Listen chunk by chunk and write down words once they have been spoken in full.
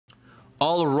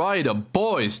Alright,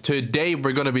 boys, today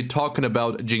we're going to be talking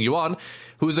about Jing Yuan,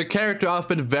 who's a character I've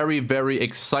been very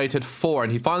excited for,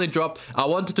 and he finally dropped. I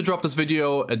wanted to drop this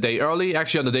video a day early,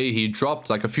 actually on the day he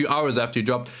dropped, like a few hours after he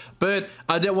dropped, but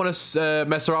I did want to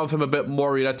mess around with him a bit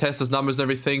more, you know, test his numbers and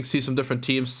everything, see some different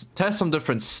teams, test some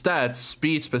different stats,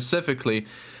 speed specifically,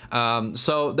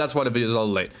 so that's why the video is a little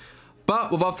late.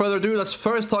 But without further ado, let's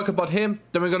first talk about him.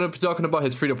 Then we're going to be talking about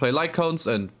his free-to-play Lightcones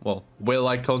and, well, whale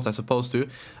Lightcones, I suppose, too.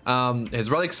 His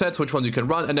Relic sets, which ones you can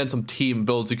run, and then some team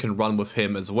builds you can run with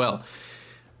him as well.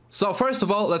 So first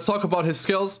of all, let's talk about his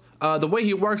skills. The way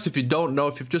he works, if you don't know,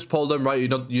 if you've just pulled him, right,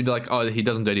 you're like, oh, he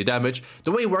doesn't do any damage.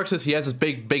 The way he works is he has his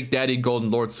big daddy Golden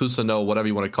Lord Susanoo, whatever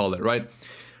you want to call it, right?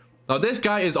 Now this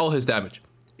guy is all his damage.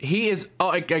 He is,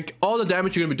 all the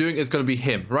damage you're going to be doing is going to be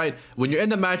him, right? When you're in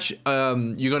the match,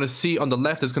 you're going to see on the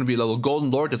left, there's going to be a little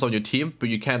Golden Lord that's on your team, but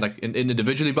you can't like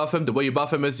individually buff him. The way you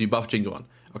buff him is you buff Jing Yuan.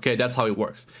 Okay, that's how it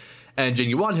works. And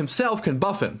Jing Yuan himself can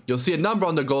buff him. You'll see a number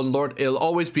on the Golden Lord. It'll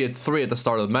always be at 3 at the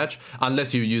start of the match,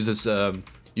 unless you use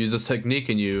this technique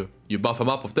and you buff him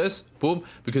up with this, boom,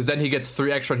 because then he gets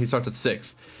 3 extra and he starts at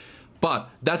 6. But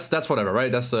that's whatever,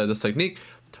 right? That's this technique.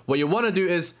 What you want to do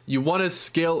is you want to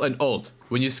skill an ult.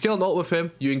 When you skill an ult with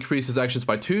him, you increase his actions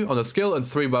by 2 on the skill and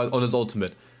 3 on his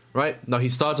ultimate, right? Now he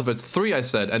starts off at 3, I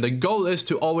said, and the goal is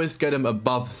to always get him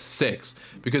above 6,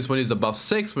 because when he's above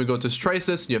 6, we go to his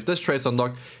traces, you have this trace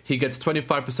unlocked, he gets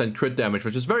 25% crit damage,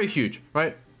 which is very huge,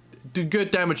 right?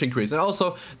 Good damage increase. And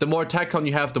also, the more attack count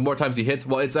you have, the more times he hits.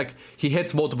 Well, it's like he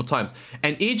hits multiple times,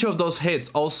 and each of those hits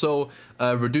also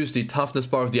reduce the toughness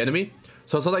bar of the enemy.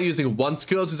 So it's not like using 1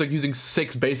 skill, it's like using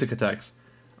 6 basic attacks.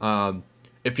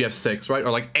 If you have 6, right? Or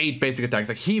like 8 basic attacks.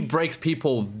 Like he breaks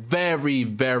people very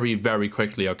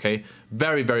quickly, okay?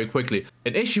 Very quickly.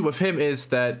 An issue with him is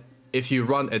that if you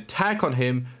run attack on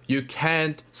him, you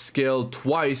can't skill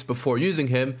twice before using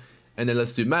him. And then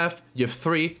let's do math. You have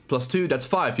 3 plus 2, that's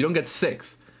 5. You don't get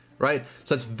 6, right?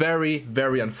 So it's very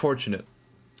unfortunate.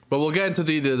 But we'll get into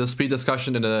the speed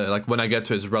discussion in like when I get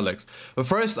to his relics. But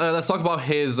first, let's talk about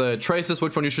his traces,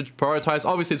 which one you should prioritize.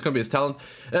 Obviously, it's going to be his talent.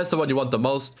 That's the one you want the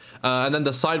most. And then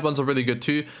the side ones are really good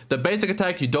too. The basic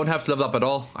attack, you don't have to level up at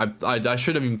all. I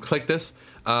should have even clicked this.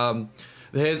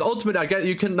 His ultimate, I get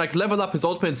you can like level up his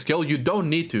ultimate and skill. You don't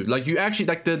need to. Like you actually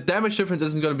like the damage difference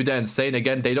isn't going to be that insane.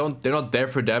 Again, they're not there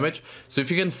for damage. So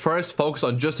if you can first focus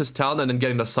on just his talent and then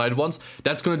getting the side ones,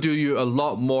 that's going to do you a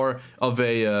lot more of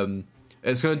a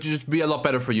it's going to just be a lot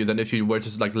better for you than if you were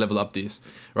to like level up these,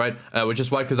 right? Which is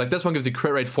why, because like this one gives you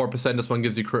crit rate 4%, this one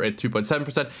gives you crit rate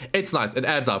 2.7%. It's nice, it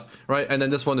adds up, right? And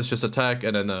then this one is just attack,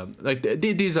 and then like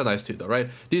these are nice too, though, right?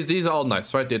 These are all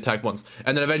nice, right? The attack ones,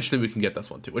 and then eventually we can get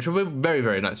this one too, which will be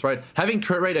very nice, right? Having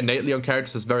crit rate innately on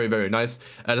characters is very nice.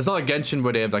 It's not like Genshin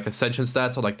where they have like ascension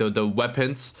stats or like the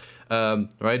weapons.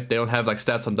 Right, they don't have like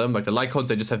stats on them. Like the Lightcones,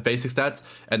 they just have basic stats,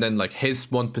 and then like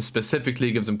his one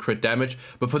specifically gives them crit damage.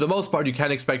 But for the most part, you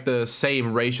can't expect the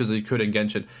same ratios as you could in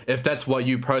Genshin, if that's what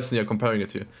you personally are comparing it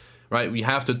to, right? We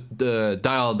have to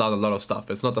dial down a lot of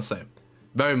stuff. It's not the same,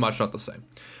 very much not the same.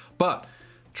 But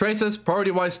traces,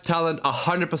 priority-wise, talent,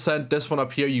 100%. This one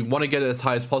up here, you want to get it as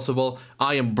high as possible.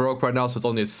 I am broke right now, so it's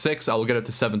only at 6. I will get it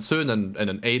to 7 soon, and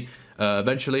then 8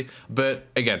 eventually. But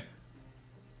again,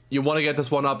 you want to get this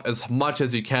one up as much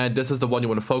as you can. This is the one you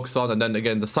want to focus on. And then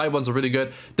again, the side ones are really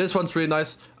good. This one's really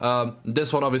nice.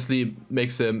 This one obviously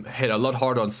makes him hit a lot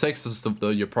harder on 6. This is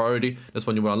your priority. This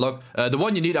one you want to unlock. The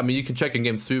one you need, I mean, you can check in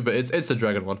games too, but it's the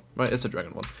dragon one, right? It's the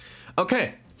dragon one.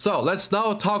 Okay, so let's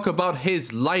now talk about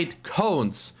his light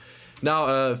cones.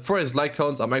 Now, for his light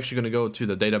cones, I'm actually going to go to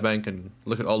the data bank and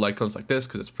look at all light cones like this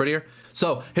because it's prettier.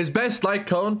 So his best light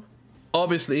cone,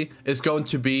 obviously, is going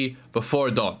to be Before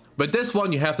Dawn. But this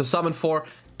one you have to summon for,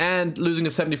 and losing a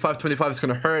 75-25 is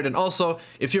going to hurt. And also,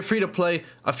 if you're free to play,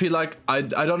 I feel like I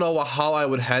don't know how I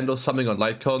would handle summoning on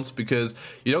light cones, because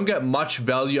you don't get much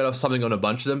value out of summoning on a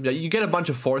bunch of them. Yeah, you get a bunch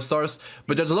of 4 stars,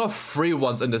 but there's a lot of free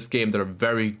ones in this game that are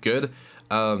very good,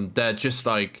 that just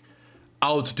like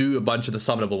outdo a bunch of the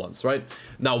summonable ones, right?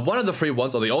 Now, one of the free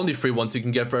ones, or the only free ones you can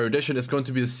get for Rare Edition, is going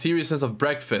to be the Seriousness of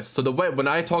Breakfast. So the way, when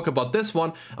I talk about this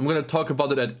one, I'm going to talk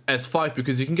about it at S5,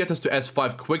 because you can get this to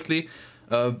S5 quickly.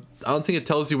 I don't think it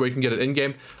tells you where you can get it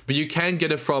in-game, but you can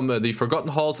get it from the Forgotten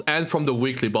Halls and from the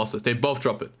weekly bosses. They both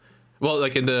drop it. Well,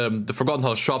 like in the Forgotten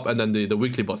Halls shop and then the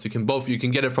weekly boss. You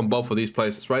can get it from both of these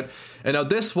places, right? And now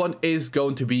this one is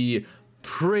going to be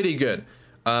pretty good.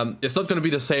 It's not going to be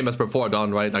the same as Before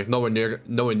Dawn, right? Like nowhere near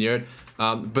it.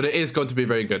 But it is going to be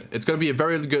very good. It's going to be a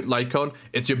very good light cone.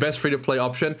 It's your best free-to-play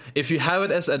option. If you have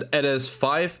it as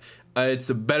 5, it's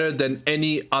better than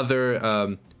any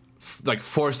other like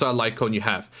 4-star Lightcone you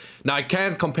have. Now I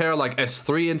can't compare like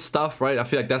S3 and stuff, right? I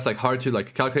feel like that's like hard to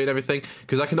like calculate everything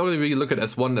because I can only really look at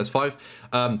S1 and S5.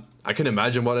 I can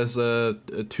imagine what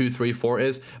S2, 3, 4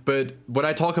 is, but when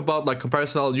I talk about like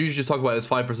comparison, I'll usually just talk about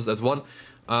S5 versus S1.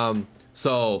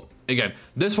 So again,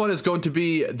 this one is going to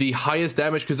be the highest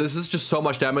damage because this is just so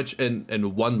much damage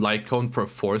in one Lightcone for a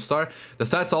 4-star. The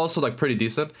stats are also like pretty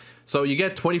decent. So you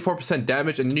get 24%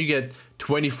 damage and then you get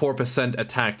 24%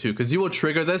 attack too, because you will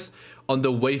trigger this on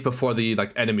the wave before the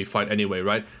like enemy fight anyway,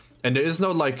 right? And there is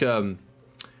no like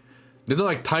there's no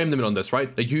like time limit on this,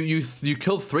 right? Like you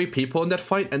kill 3 people in that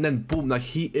fight and then boom, like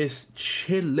he is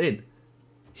chilling.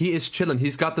 He is chilling.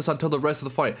 He's got this until the rest of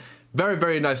the fight. Very,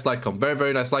 very nice Lightcone. Very,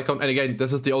 very nice Lightcone. And again,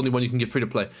 this is the only one you can get free to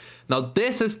play. Now,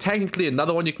 this is technically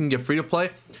another one you can get free to play.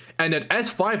 And at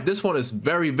S5, this one is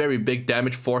very, very big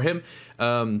damage for him.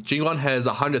 Jing Yuan has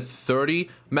 130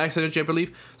 max energy, I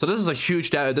believe. So this is a huge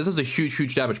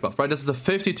huge damage buff, right? This is a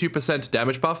 52%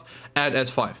 damage buff at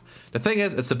S5. The thing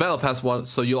is, it's the Battle Pass one,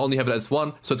 so you'll only have it as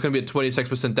S1. So it's going to be a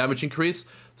 26% damage increase.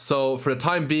 So for the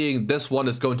time being, this one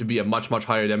is going to be a much, much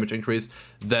higher damage increase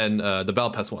than the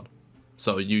Battle Pass one.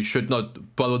 So you should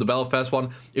not bother with the Battle Pass one.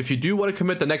 If you do want to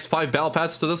commit the next 5 Battle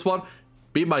Passes to this one,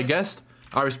 be my guest.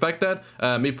 I respect that.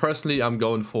 Me personally, I'm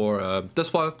going for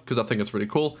this one because I think it's really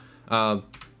cool. And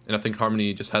I think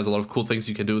Harmony just has a lot of cool things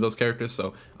you can do with those characters.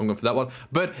 So I'm going for that one.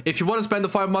 But if you want to spend the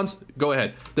 5 months, go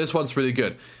ahead. This one's really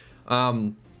good.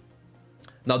 Now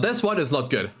this one is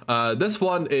not good. This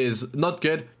one is not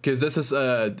good because this is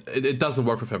it doesn't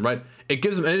work with him, right? It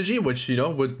gives him energy, which you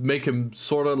know would make him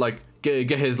sort of like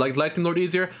get his like lightning lord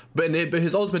easier, but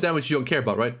his ultimate damage you don't care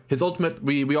about, right? His ultimate,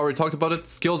 we already talked about it.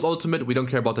 Skills ultimate, we don't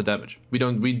care about the damage. We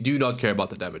do not care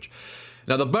about the damage.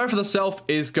 Now the Birth of the Self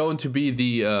is going to be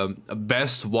the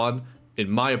best one in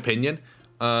my opinion.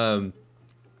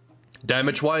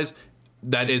 Damage wise,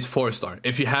 that is 4-star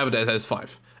if you have it as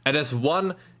S5. At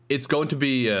S1, it's going to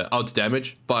be out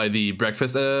damaged by the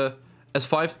Breakfast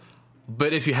S5.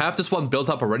 But if you have this one built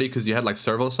up already because you had like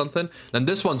servo or something, then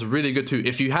this one's really good too.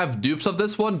 If you have dupes of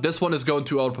this one is going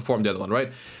to outperform the other one,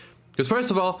 right? Because first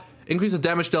of all, increases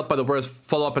damage dealt by the worst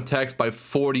follow-up attacks by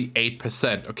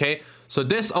 48%, okay? So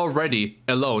this already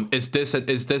alone is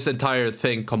this entire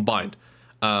thing combined.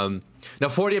 Now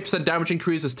 48% damage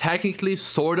increase is technically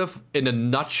sort of in a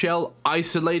nutshell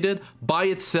isolated by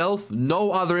itself.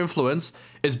 No other influence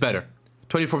is better.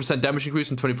 24% damage increase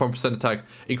and 24% attack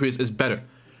increase is better.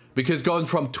 Because going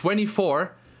from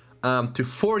 24 to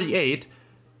 48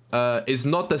 is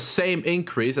not the same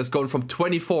increase as going from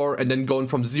 24 and then going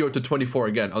from 0 to 24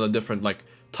 again on a different like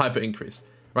type of increase,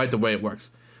 right? The way it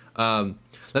works.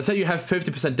 Let's say you have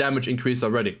 50% damage increase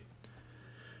already,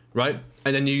 right?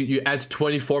 And then you add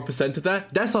 24% to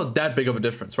that. That's not that big of a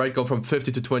difference, right? Go from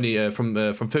 50 to 20,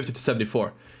 from 50 to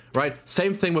 74, right?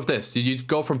 Same thing with this. You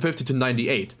go from 50 to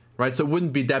 98, right? So it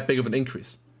wouldn't be that big of an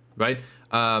increase, right?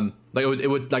 Like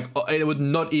it would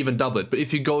not even double it. But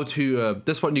if you go to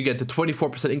this one, you get the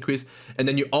 24% increase, and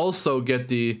then you also get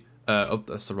the oh,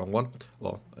 that's the wrong one.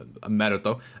 Well, matter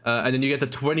though. And then you get the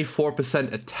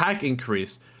 24% attack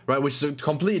increase, right? Which is a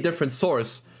completely different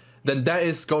source. Then that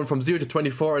is going from 0 to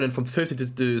 24, and then from 50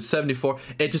 to 74.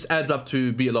 It just adds up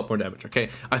to be a lot more damage. Okay,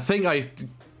 I think I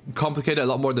complicated a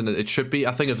lot more than it should be.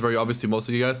 I think it's very obvious to most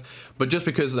of you guys, but just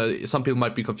because some people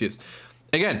might be confused.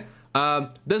 Again.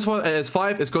 This one at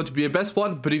S5 is going to be the best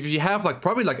one, but if you have like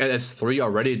probably like at S3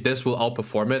 already, this will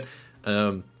outperform it.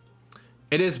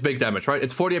 It is big damage, right?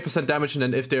 It's 48% damage, and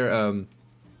then if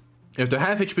they're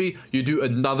half HP, you do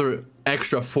another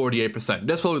extra 48%.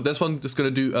 This one is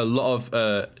going to do a lot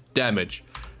of damage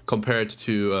compared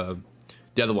to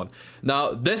the other one.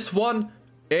 Now this one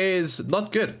is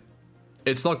not good.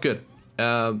 It's not good.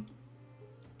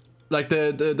 Like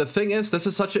the thing is, this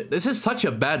is such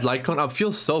a bad Lightcone. I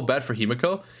feel so bad for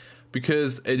Himiko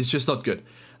because it's just not good.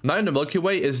 Night in the Milky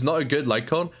Way is not a good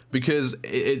Lightcone because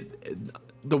the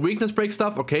weakness break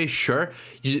stuff. Okay, sure,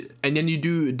 and then you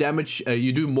do damage.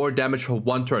 You do more damage for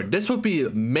 1 turn. This would be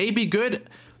maybe good,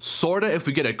 sorta, if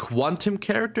we get a quantum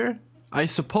character. I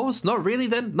suppose not really.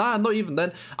 Then nah, not even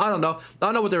then. I don't know. I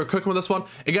don't know what they were cooking with this one.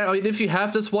 Again, I mean, if you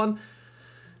have this one,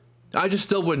 I just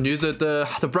still wouldn't use it.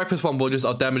 The breakfast one will just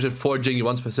outdamage it for Jing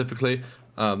Yuan specifically.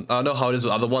 I don't know how it is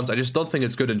with other ones. I just don't think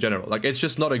it's good in general. Like, it's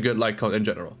just not a good Lightcone in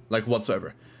general, like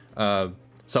whatsoever. So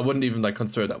I wouldn't even like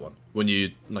consider that one when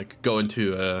you like go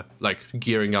into like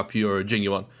gearing up your Jing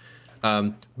Yuan.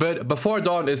 But Before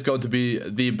Dawn is going to be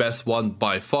the best one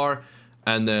by far,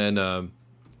 and then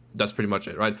that's pretty much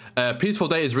it, right? Peaceful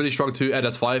Day is really strong too at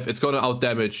S5. It's going to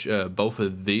outdamage both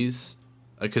of these.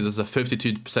 because it's a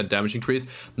 52% damage increase.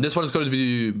 And this one is going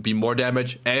to be more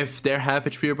damage if they're half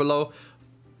HP or below,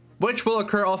 which will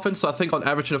occur often. So I think on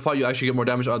average in a fight, you actually get more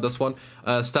damage out of this one.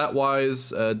 Stat-wise,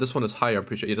 this one is higher, I'm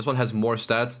pretty sure. Yeah, this one has more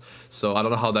stats, so I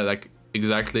don't know how that like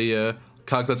exactly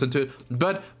calculates into it.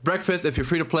 But Breakfast, if you're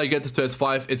free to play, get this to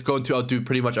S5, it's going to outdo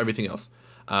pretty much everything else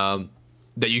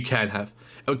that you can have.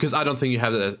 Because I don't think you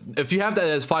have that. If you have that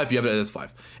as 5, you have it as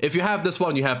 5. If you have this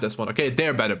one, you have this one. Okay,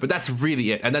 they're better, but that's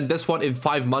really it. And then this one in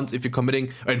 5 months, if you're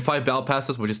committing, or in 5 battle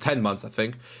passes, which is 10 months, I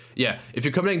think. Yeah, if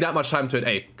you're committing that much time to it,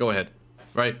 hey, go ahead,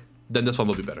 right? Then this one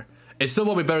will be better. It still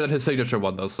won't be better than his signature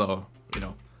one though, so you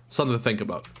know, something to think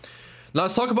about. Now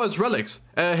let's talk about his relics.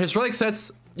 His relic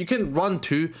sets you can run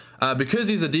 2 because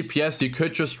he's a DPS. You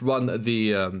could just run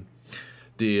the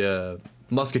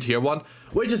Musketeer one,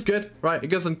 which is good, right? It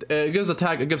gives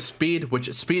attack, it gives speed,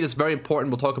 which speed is very important.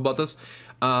 We'll talk about this.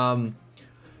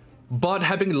 But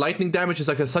having lightning damage is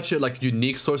like such a like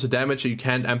unique source of damage that you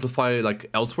can't amplify like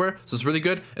elsewhere, so it's really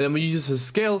good. And then when you use his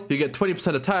skill, you get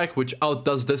 20% attack, which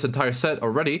outdoes this entire set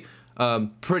already,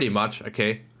 pretty much.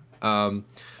 Okay,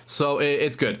 so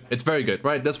it's good. It's very good,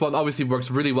 right? This one obviously works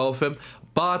really well with him,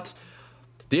 but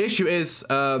the issue is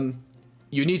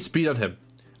you need speed on him.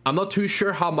 I'm not too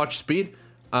sure how much speed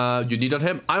you need on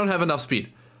him. I don't have enough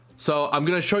speed. So I'm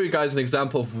going to show you guys an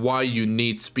example of why you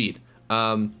need speed.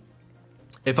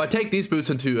 If I take these boots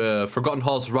into Forgotten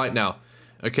Halls right now,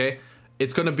 okay,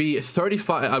 it's going to be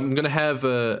 35. I'm going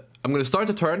to start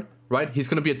the turn, right? He's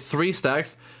going to be at 3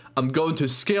 stacks. I'm going to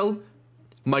skill.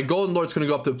 My Golden Lord's going to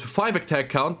go up to 5 attack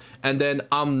count, and then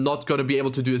I'm not going to be able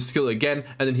to do a skill again,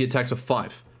 and then he attacks with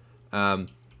 5.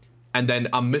 And then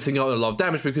I'm missing out on a lot of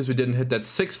damage because we didn't hit that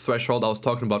 6th threshold I was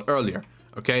talking about earlier.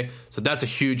 Okay, so that's a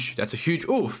huge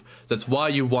oof. That's why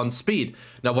you want speed.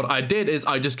 Now what I did is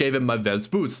I just gave him my Velt's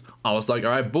boots. I was like,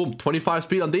 all right, boom, 25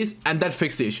 speed on these, and that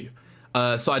fixed the issue.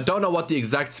 So I don't know what the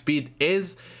exact speed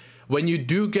is. When you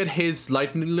do get his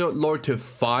Lightning Lord to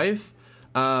 5,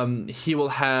 he will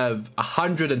have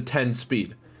 110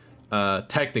 speed,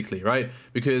 technically, right?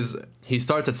 Because he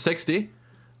starts at 60,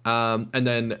 and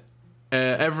then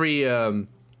every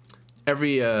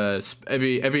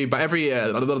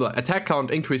attack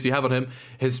count increase you have on him,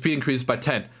 his speed increases by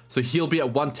 10. So he'll be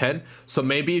at 110. So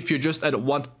maybe if you're just at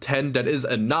 110, that is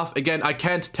enough. Again, I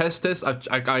can't test this.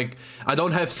 I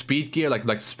don't have speed gear like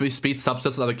speed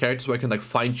subsets and other characters where I can like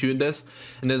fine tune this.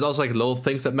 And there's also like little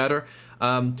things that matter.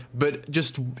 But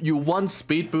just you want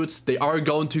speed boots. They are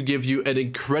going to give you an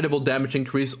incredible damage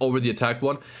increase over the attack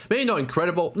one. Maybe not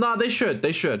incredible. Nah, they should.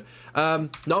 Now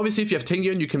obviously if you have Jing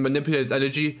Yuan, you can manipulate its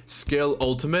energy, skill,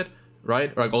 ultimate,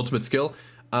 right? Or like ultimate skill.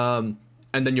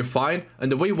 And then you're fine. And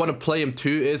the way you want to play him too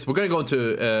is, we're going to go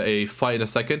into a fight in a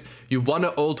second. You want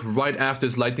to ult right after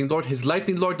his Lightning Lord. His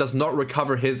Lightning Lord does not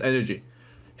recover his energy.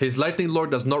 His Lightning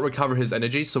Lord does not recover his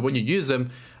energy. So when you use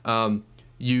him,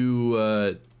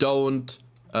 you don't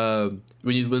when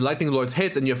Lightning Lord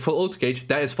hits and you have full ult gauge,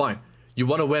 that is fine. You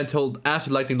want to wait until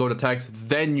after Lightning Lord attacks,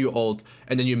 then you ult,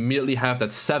 and then you immediately have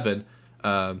that 7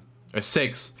 or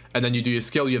 6, and then you do your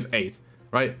skill, you have 8,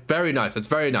 right? Very nice. It's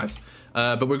very nice.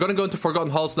 But we're gonna go into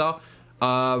Forgotten Halls now.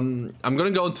 I'm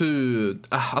gonna go into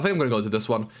I think I'm gonna go into this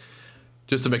one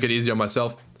just to make it easier on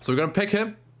myself. So we're gonna pick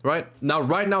him. Right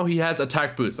now he has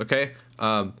attack boots, okay?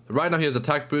 Right now he has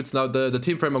attack boots. Now the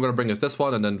team frame I'm gonna bring is this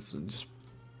one, and then just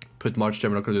put March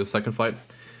Jam. We're not gonna do the second fight.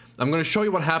 I'm gonna show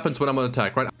you what happens when I'm on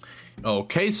attack, right?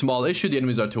 Okay, small issue. The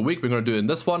enemies are too weak. We're gonna do it in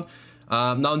this one.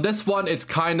 Now in this one, it's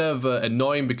kind of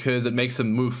annoying because it makes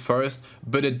him move first,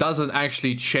 but it doesn't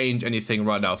actually change anything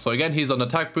right now. So again, he's on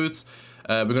attack boots.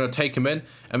 We're gonna take him in,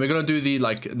 and we're gonna do the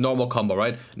like normal combo,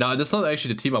 right? Now that's not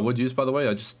actually the team I would use, by the way.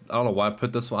 I don't know why I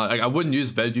put this one. I wouldn't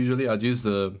use Ved usually. I'd use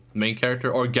the main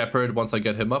character or Gepard once I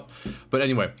get him up. But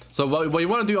anyway, so what you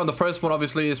want to do on the first one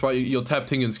obviously is, right, you'll tap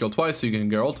Jing Yuan skill twice so you can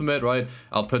get ultimate, right?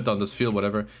 I'll put down this field,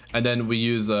 whatever, and then we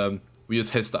use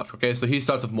his stuff. Okay, so he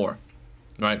starts with more,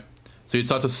 right? So you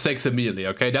start with 6 immediately.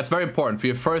 Okay, that's very important for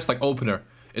your first like opener.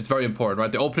 It's very important,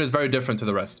 right? The opener is very different to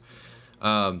the rest.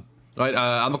 Right,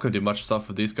 I'm not going to do much stuff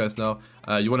with these guys now.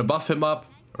 You want to buff him up,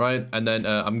 right? And then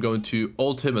I'm going to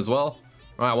ult him as well.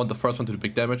 Right, I want the first one to do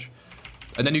big damage.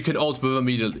 And then you can ult with him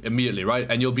immediately, right?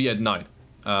 And you'll be at 9.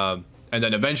 And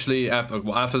then eventually,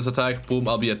 after this attack, boom,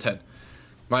 I'll be at 10.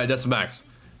 Right, that's max.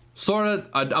 Sorted,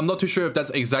 I'm not too sure if that's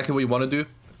exactly what you want to do,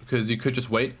 because you could just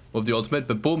wait with the ultimate.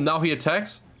 But boom, now he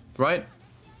attacks, right?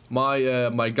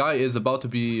 My guy is about to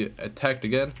be attacked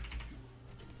again.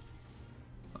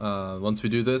 Once we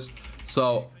do this,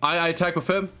 so I attack with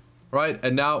him, right?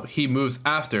 And now he moves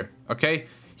after. Okay,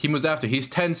 he moves after. He's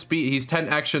 10 speed. He's 10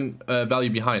 action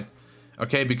value behind.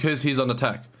 Okay, because he's on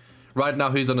attack. Right now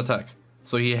he's on attack.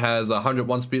 So he has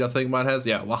 101 speed, I think mine has.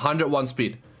 Yeah, 101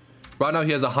 speed. Right now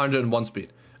he has 101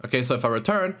 speed. Okay, so if I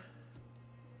return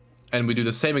and we do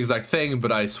the same exact thing,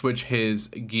 but I switch his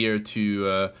gear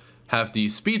to have the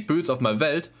speed boots of my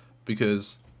Welt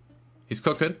because he's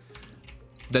cooking,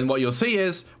 then what you'll see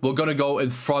is we're gonna go in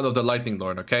front of the Lightning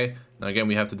Lord, okay? Now again,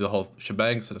 we have to do the whole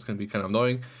shebang, so that's gonna be kind of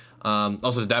annoying.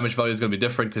 Also, the damage value is gonna be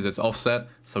different because it's offset,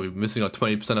 so we're missing out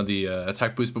 20% of the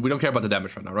attack boost, but we don't care about the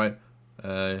damage right now,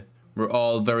 right? We're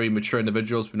all very mature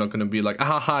individuals. We're not gonna be like,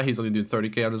 ahaha, he's only doing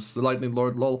 30k on this Lightning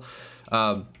Lord, lol.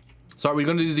 So we're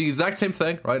gonna do the exact same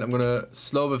thing, right? I'm gonna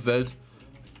slow with Welt.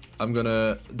 I'm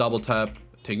gonna double tap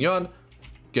Jing Yuan,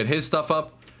 get his stuff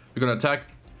up. We're gonna attack.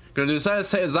 We're gonna do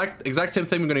the exact same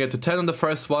thing. We're gonna get to 10 on the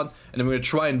first one, and then we're gonna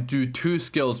try and do 2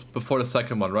 skills before the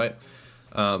second one, right?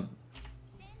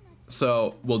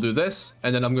 So we'll do this,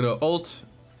 and then I'm gonna ult.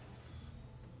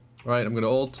 Right, I'm gonna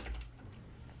ult.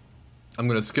 I'm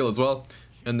gonna skill as well,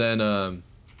 and then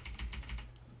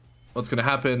what's gonna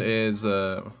happen is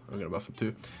I'm gonna buff him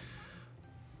too.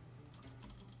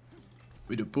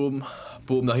 We do boom,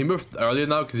 boom. Now he moved earlier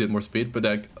now because he had more speed, but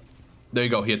there you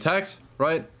go. He attacks,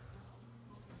 right?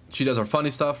 She does her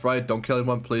funny stuff, right? Don't kill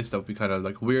anyone, please. That would be kind of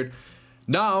like weird.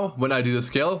 Now, when I do the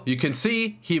skill, you can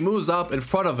see he moves up in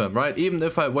front of him, right? Even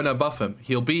if when I buff him,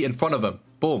 he'll be in front of him.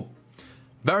 Boom.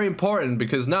 Very important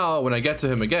because now when I get to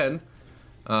him again,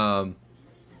 when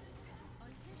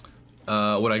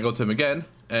I go to him again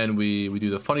and we do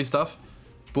the funny stuff,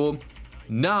 boom.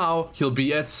 Now he'll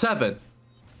be at 7.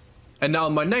 And now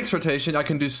in my next rotation, I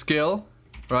can do skill,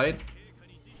 right?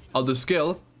 I'll do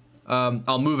skill.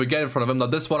 I'll move again in front of him. Now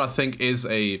this one I think is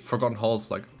a Forgotten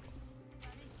Halls like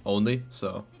only.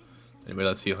 So anyway,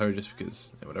 let's heal her just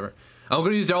because whatever. I'm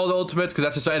gonna use all the ultimates because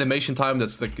that's just animation time.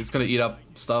 That's like it's gonna eat up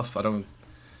stuff.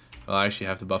 I actually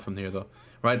have to buff him here though.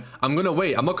 Right? I'm gonna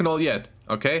wait. I'm not gonna ult yet.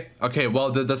 Okay? Okay,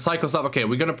 well the cycle stuff. Okay,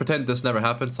 we're gonna pretend this never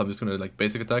happened. So I'm just gonna like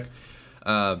basic attack.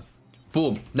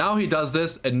 Boom. Now he does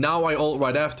this, and now I ult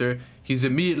right after. He's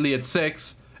immediately at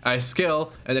 6. I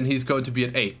skill, and then he's going to be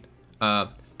at 8.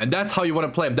 And that's how you want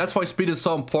to play him. That's why speed is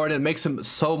so important. It makes him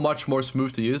so much more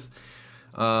smooth to use.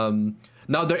 Now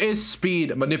there is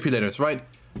speed manipulators, right?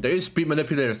 There is speed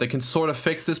manipulators. They can sort of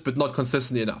fix this, but not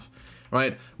consistently enough,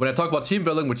 right? When I talk about team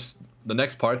building, which is the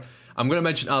next part, I'm going to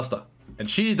mention Asta. And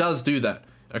she does do that,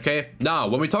 okay? Now,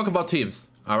 when we talk about teams,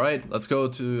 all right? Let's go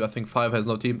to, I think 5 has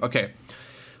no team. Okay.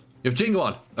 You have Jing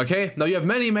Yuan, okay? Now you have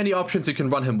many options you can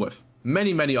run him with.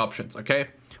 Many options, okay?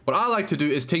 What I like to do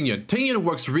is Jing Yuan. Jing Yuan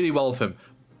works really well with him.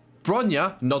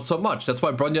 Bronya, not so much. That's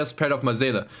why Bronya is paired off my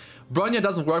Zayla. Bronya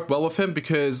doesn't work well with him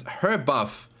because her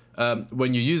buff,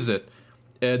 when you use it,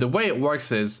 the way it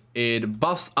works is it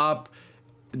buffs up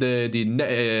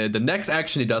the next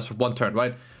action he does for 1 turn,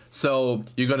 right? So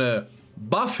you're gonna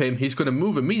buff him, he's gonna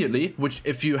move immediately, which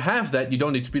if you have that, you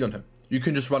don't need speed on him. You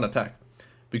can just run attack.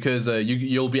 Because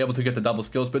you'll be able to get the double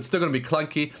skills, but it's still gonna be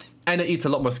clunky, and it eats a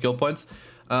lot more skill points.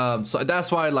 So that's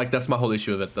why, like, that's my whole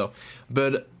issue with it, though.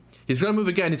 But he's gonna move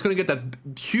again. He's gonna get that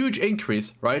huge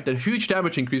increase, right? That huge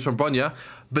damage increase from Bronya.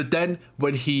 But then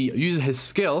when he uses his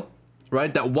skill,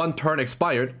 right? That 1 turn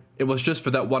expired. It was just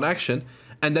for that 1 action,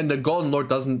 and then the Golden Lord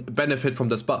doesn't benefit from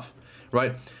this buff,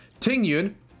 right? Jing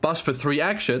Yuan buffs for 3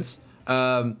 actions.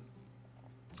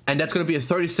 And that's going to be a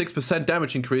 36%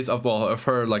 damage increase of, well, of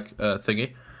her, like,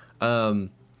 thingy.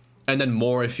 And then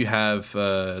more if you have,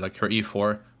 like, her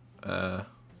E4.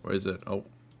 Where is it? Oh.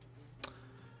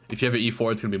 If you have an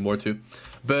E4, it's going to be more, too.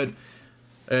 But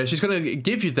she's going to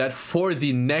give you that for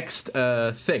the next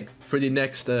thing. For the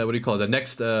next, what do you call it? The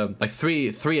next, like,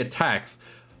 three attacks.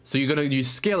 So you're going to use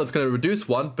skill, it's going to reduce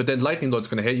 1, but then Lightning Lord's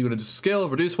going to hit. You're going to do skill,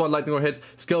 reduce 1, Lightning Lord hits.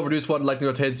 Skill, reduce 1, Lightning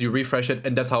Lord hits. You refresh it,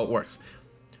 and that's how it works.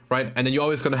 Right, and then you're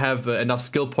always gonna have enough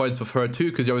skill points with her too,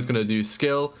 because you're always gonna do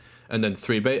skill and then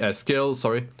skill,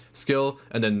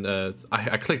 and then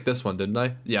I clicked this one, didn't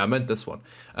I? Yeah, I meant this one.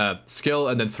 Skill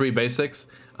and then 3 basics,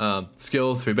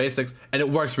 skill 3 basics, and it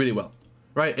works really well.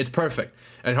 Right, it's perfect.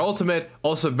 And her ultimate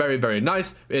also very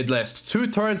nice. It lasts 2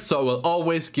 turns, so it will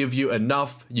always give you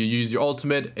enough. You use your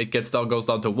ultimate, it goes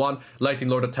down to 1. Lightning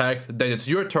Lord attacks, then it's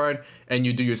your turn, and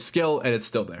you do your skill, and it's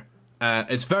still there.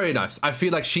 It's very nice. I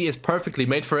feel like she is perfectly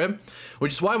made for him,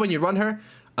 which is why when you run her,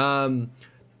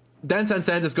 Dance and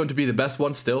Sand is going to be the best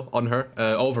one still on her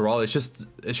overall. It's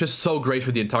just so great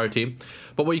for the entire team.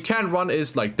 But what you can run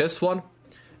is like this one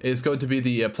is going to be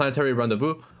the Planetary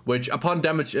Rendezvous, which upon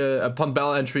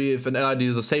battle entry, if an ally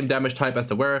deals the same damage type as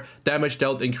the wearer, damage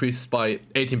dealt increases by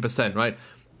 18%, right?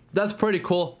 That's pretty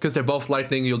cool, because they're both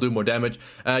lightning, you'll do more damage.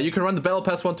 You can run the Battle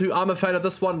Pass one too. I'm a fan of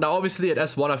this one. Now, obviously, at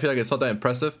S1, I feel like it's not that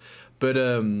impressive. But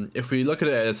if we look at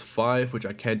it as 5, which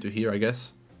I can't do here, I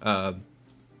guess.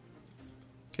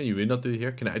 Can you really not do it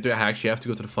here? Do I actually have to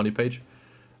go to the funny page?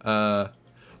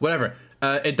 Whatever.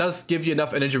 It does give you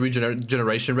enough energy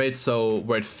regeneration rate, so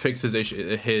where it fixes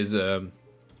his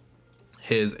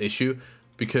issue,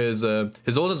 because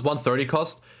his ult is 130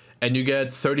 cost, and you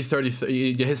get 30.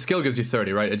 His skill gives you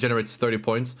 30, right? It generates 30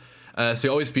 points, so you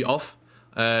always be off.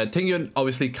 Jing Yuan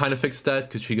obviously kind of fixes that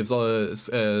because she gives all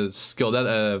skill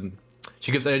that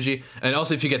she gives energy, and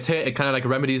also if he gets hit, it kind of like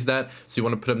remedies that. So you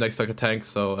want to put him next to like a tank,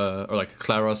 so or like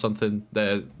Clara or something,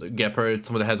 the Gepard,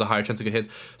 someone that has a higher chance to get hit,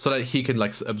 so that he can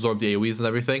like absorb the AoEs and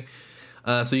everything.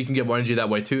 So you can get more energy that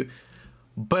way too.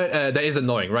 But that is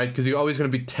annoying, right? Because you're always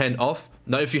going to be 10 off.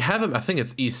 Now if you have him, I think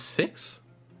it's E6.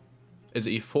 Is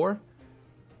it E4?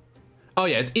 Oh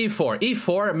yeah, it's E4.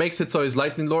 E4 makes it so his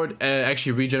Lightning Lord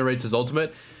actually regenerates his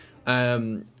ultimate,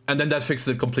 and then that fixes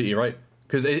it completely, right?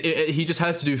 Because he just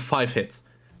has to do 5 hits,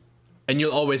 and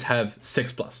you'll always have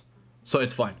 6+, so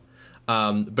it's fine.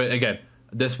 But again,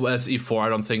 that's E4. I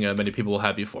don't think many people will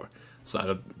have E4, so I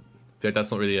don't feel like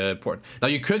that's not really important. Now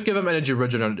you could give him energy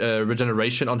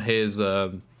regeneration on his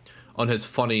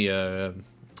funny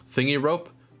thingy rope,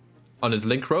 on his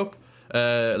link rope,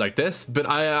 like this. But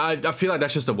I feel like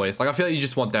that's just a waste. Like I feel like you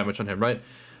just want damage on him, right?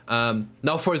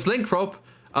 Now for his link rope,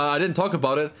 I didn't talk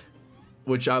about it.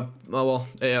 Which I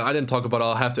didn't talk about.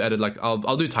 I'll have to edit. Like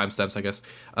I'll do timestamps, I guess.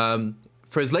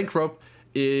 For his link rope,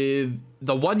 the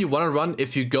one you want to run,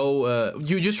 if you go,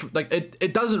 you just like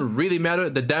it doesn't really matter.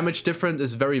 The damage difference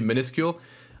is very minuscule,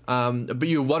 but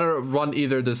you want to run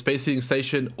either the space heating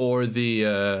station or the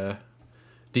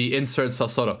insert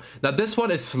Sasoro. Now this one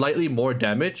is slightly more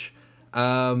damage,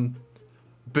 but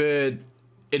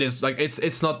it is like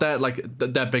it's not that like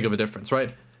that big of a difference,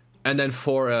 right? And then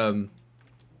for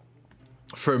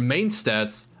main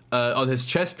stats, on his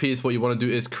chest piece, what you want to do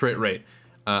is crit rate.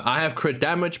 I have crit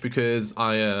damage because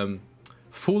I am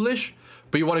foolish,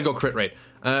 but you want to go crit rate.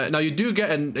 Now you do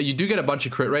get a bunch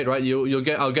of crit rate, right?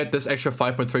 I'll get this extra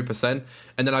 5.3%,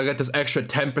 and then I'll get this extra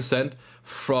 10%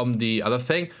 from the other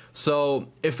thing. So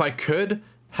if I could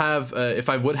have, if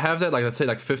I would have that, like let's say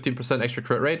like 15% extra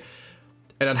crit rate,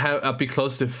 and I'd be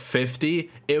close to 50,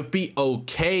 it would be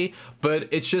okay. But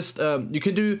it's just you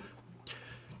can do.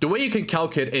 The way you can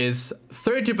calculate is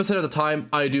 30% of the time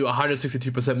I do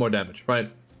 162% more damage,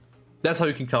 right? That's how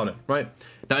you can count it, right?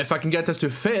 Now if I can get this to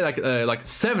like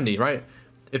 70, right?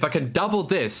 If I can double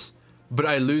this, but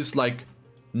I lose like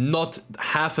not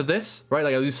half of this, right?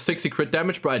 Like I lose 60 crit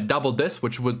damage, but I double this,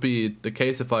 which would be the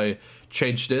case if I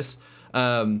change this.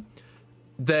 Then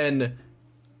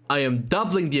I am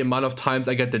doubling the amount of times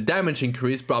I get the damage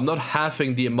increase, but I'm not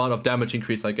halving the amount of damage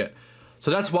increase I get. So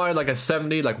that's why like a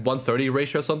 70, like 130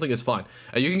 ratio or something is fine.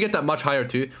 And you can get that much higher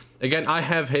too. Again, I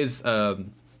have his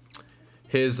Lightcone,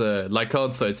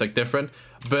 so it's like different.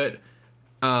 But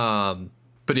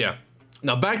yeah.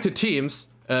 Now back to teams.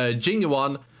 Jing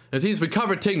Yuan. The teams, we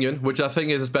covered Jing Yuan, which I think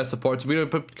is his best support. So we're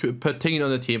gonna put Jing Yuan on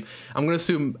the team. I'm gonna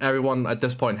assume everyone at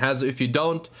this point has it. If you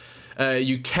don't,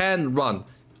 you can run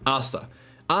Asta.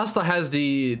 Asta has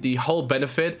the whole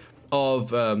benefit of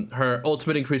her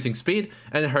ultimate increasing speed,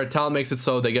 and her talent makes it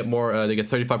so they get more. They get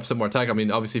 35% more attack. I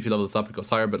mean, obviously, if you level this up, it goes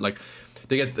higher. But like,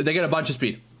 they get a bunch of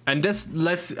speed, and this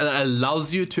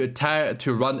allows you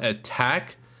to run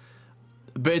attack,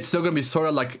 but it's still gonna be sort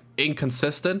of like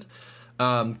inconsistent,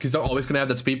 because they're always gonna have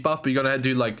that speed buff. But you're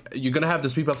gonna have the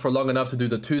speed buff for long enough to do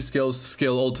the 2 skills,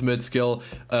 skill, ultimate, skill,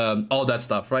 all that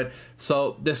stuff, right?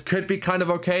 So this could be kind of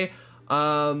okay.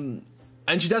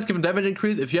 And she does give him damage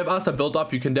increase. If you have Asta built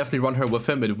up, you can definitely run her with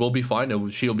him. It will be fine.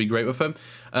 She'll be great with him.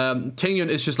 Jing Yuan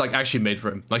is just like actually made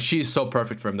for him. Like she's so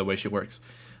perfect for him the way she works.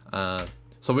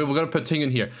 So we're gonna put Jing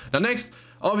Yuan here. Now next,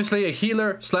 obviously a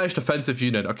healer / defensive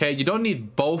unit. Okay, you don't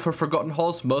need both for Forgotten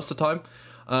Halls most of the time.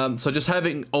 So just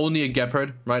having only a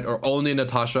Gepard, right, or only a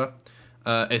Natasha,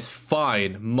 is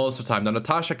fine most of the time. Now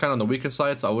Natasha kind of on the weaker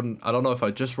side, so I don't know if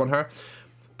I just run her.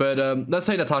 But let's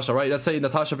say Natasha, right? Let's say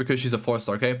Natasha because she's a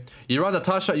 4-star, okay? You run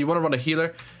Natasha, you want to run a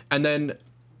healer, and then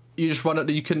you just run it.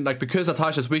 You can, like, because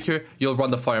Natasha's weaker, you'll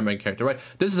run the fireman character, right?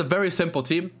 This is a very simple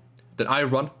team that I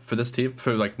run for this team,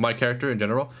 for like my character in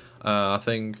general. I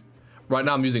think right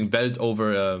now I'm using Veld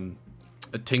over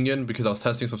Jing Yuan because I was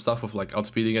testing some stuff with like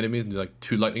outspeeding enemies and do like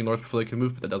 2 lightning lords before they can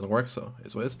move, but that doesn't work, so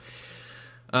it's what it is.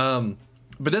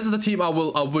 But this is the team I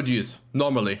would use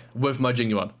normally with my Jing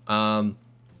Yuan.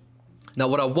 Now,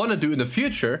 what I want to do in the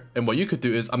future, and what you could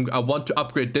do is, I want to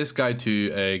upgrade this guy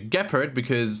to a Gepard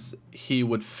because he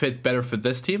would fit better for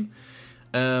this team.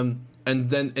 And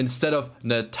then instead of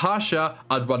Natasha,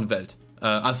 I'd run Veld.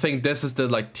 I think this is the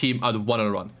like team I'd want to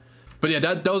run. But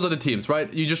yeah, those are the teams,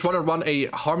 right? You just want to run a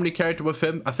Harmony character with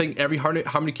him. I think every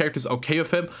Harmony character is okay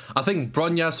with him. I think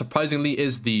Bronya, surprisingly,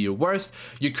 is the worst.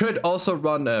 You could also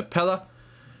run Pella.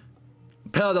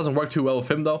 Pella doesn't work too well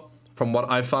with him, though, from what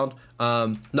I found.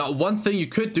 Now, one thing you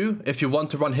could do, if you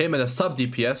want to run him in a sub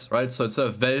DPS, right? So instead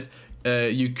of Veld,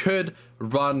 you could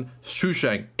run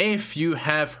Shushang if you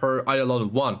have her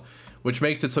Eidolon 1, which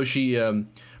makes it so she...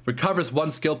 recovers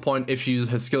 1 skill point if she uses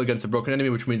her skill against a broken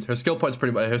enemy, which means her skill is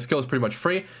pretty much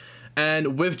free.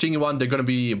 And with Jing Yuan, they're gonna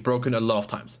be broken a lot of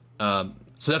times.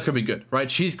 So that's gonna be good, right?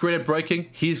 She's great at breaking,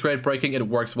 he's great at breaking, and it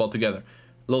works well together.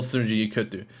 A little synergy you could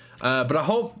do. But I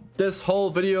hope this whole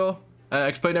video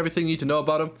explained everything you need to know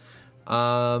about him.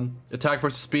 Attack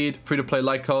versus speed, free to play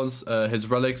Lightcones, his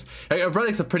relics.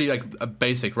 Relics are pretty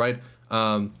basic, right?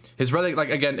 His relic, like,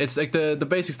 again, it's like the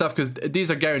basic stuff, because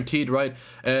these are guaranteed, right?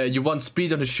 You want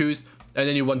speed on his shoes, and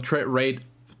then you want crit rate,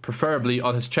 preferably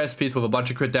on his chest piece with a bunch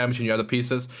of crit damage in your other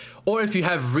pieces. Or if you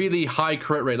have really high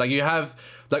crit rate, like you have,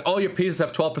 like all your pieces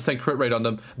have 12% crit rate on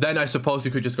them, then I suppose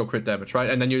you could just go crit damage, right?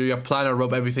 And then your planar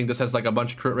robe, everything just has like a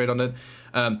bunch of crit rate on it.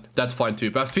 That's fine too.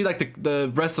 But I feel like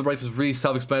the rest of the race is really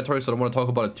self-explanatory, so I don't want to talk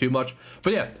about it too much.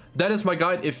 But yeah, that is my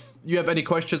guide. If you have any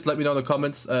questions, let me know in the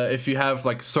comments. If you have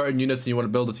like certain units and you want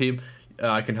to build a team,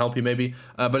 I can help you maybe.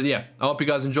 But yeah, I hope you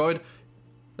guys enjoyed.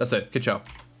 That's it. Good job.